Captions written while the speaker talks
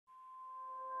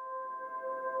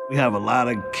We have a lot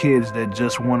of kids that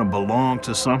just want to belong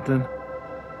to something.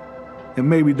 And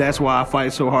maybe that's why I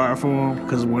fight so hard for them,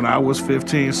 because when I was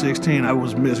 15, 16, I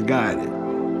was misguided.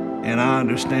 And I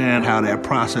understand how that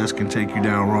process can take you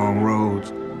down wrong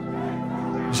roads.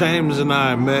 James and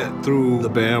I met through the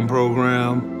BAM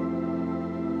program,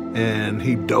 and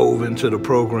he dove into the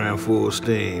program full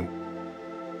steam.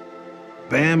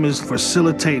 BAM is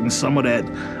facilitating some of that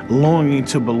longing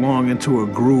to belong into a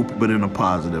group, but in a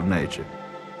positive nature.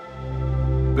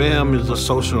 BAM is a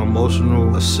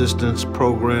social-emotional assistance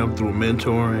program through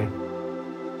mentoring.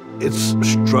 It's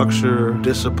structure,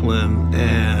 discipline,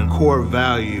 and core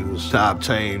values to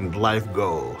obtain life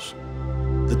goals.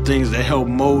 The things that help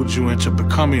mold you into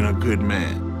becoming a good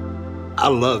man. I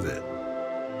love it.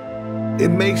 It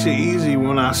makes it easy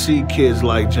when I see kids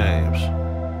like James.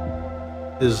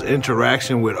 His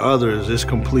interaction with others is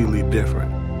completely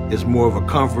different. It's more of a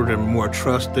comfort and more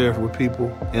trust there with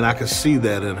people, and I can see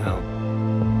that in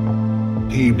him.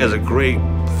 He has a great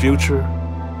future.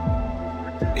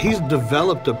 He's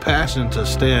developed a passion to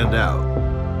stand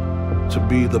out, to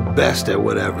be the best at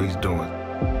whatever he's doing.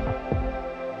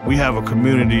 We have a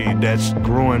community that's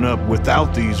growing up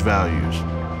without these values.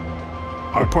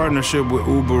 Our partnership with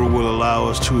Uber will allow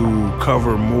us to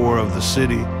cover more of the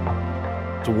city,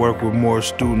 to work with more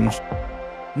students.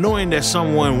 Knowing that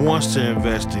someone wants to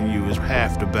invest in you is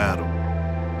half the battle.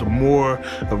 The more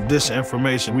of this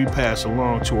information we pass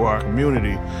along to our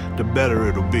community, the better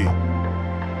it'll be.